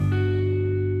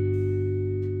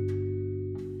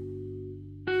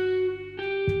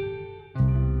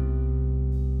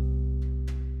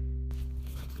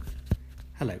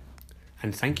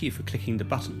and thank you for clicking the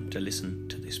button to listen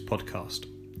to this podcast.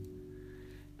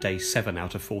 Day 7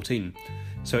 out of 14,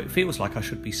 so it feels like I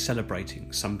should be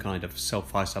celebrating some kind of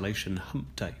self-isolation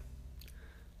hump day.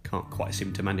 Can't quite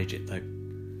seem to manage it though.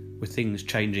 With things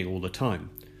changing all the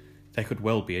time, there could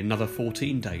well be another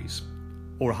 14 days,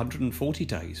 or 140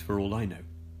 days for all I know.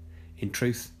 In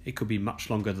truth, it could be much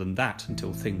longer than that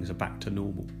until things are back to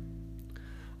normal.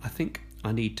 I think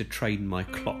I need to train my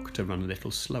clock to run a little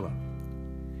slower.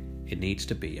 It needs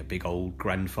to be a big old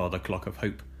grandfather clock of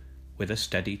hope with a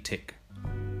steady tick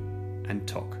and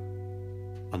tock,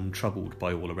 untroubled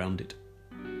by all around it.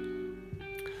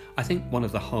 I think one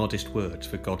of the hardest words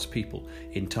for God's people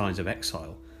in times of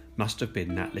exile must have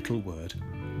been that little word,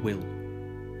 will.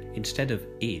 Instead of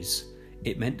is,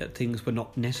 it meant that things were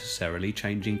not necessarily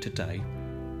changing today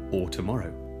or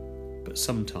tomorrow, but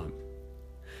sometime.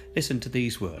 Listen to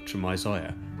these words from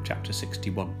Isaiah chapter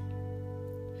 61.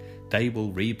 They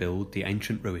will rebuild the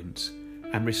ancient ruins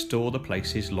and restore the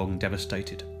places long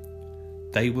devastated.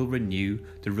 They will renew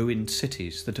the ruined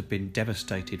cities that have been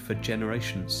devastated for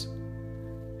generations.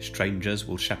 Strangers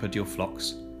will shepherd your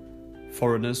flocks,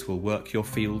 foreigners will work your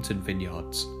fields and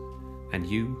vineyards, and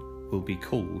you will be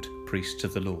called priests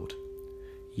of the Lord.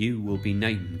 You will be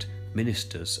named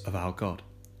ministers of our God.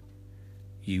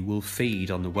 You will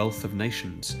feed on the wealth of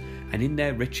nations, and in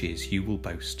their riches you will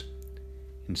boast.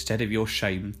 Instead of your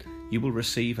shame, you will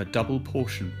receive a double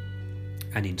portion,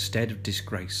 and instead of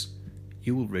disgrace,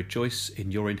 you will rejoice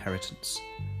in your inheritance.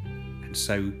 And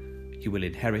so you will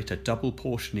inherit a double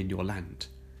portion in your land,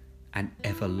 and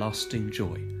everlasting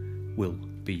joy will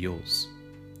be yours.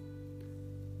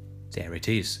 There it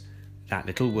is, that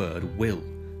little word will,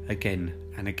 again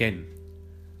and again.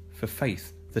 For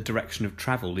faith, the direction of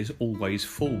travel is always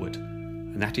forward,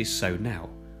 and that is so now,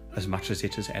 as much as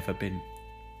it has ever been.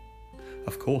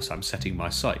 Of course, I'm setting my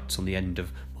sights on the end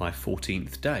of my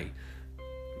 14th day,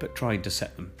 but trying to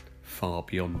set them far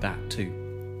beyond that too.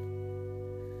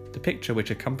 The picture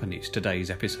which accompanies today's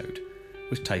episode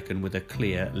was taken with a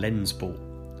clear lens ball,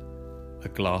 a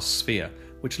glass sphere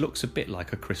which looks a bit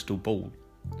like a crystal ball.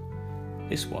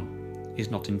 This one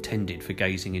is not intended for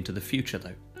gazing into the future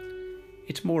though.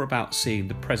 It's more about seeing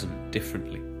the present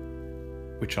differently,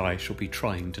 which I shall be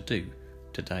trying to do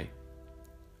today.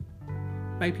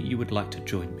 Maybe you would like to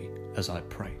join me as I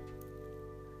pray.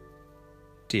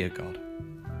 Dear God,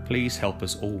 please help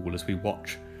us all as we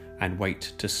watch and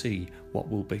wait to see what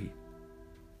will be.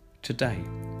 Today,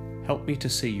 help me to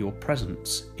see your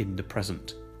presence in the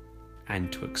present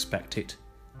and to expect it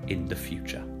in the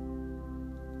future.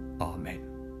 Amen.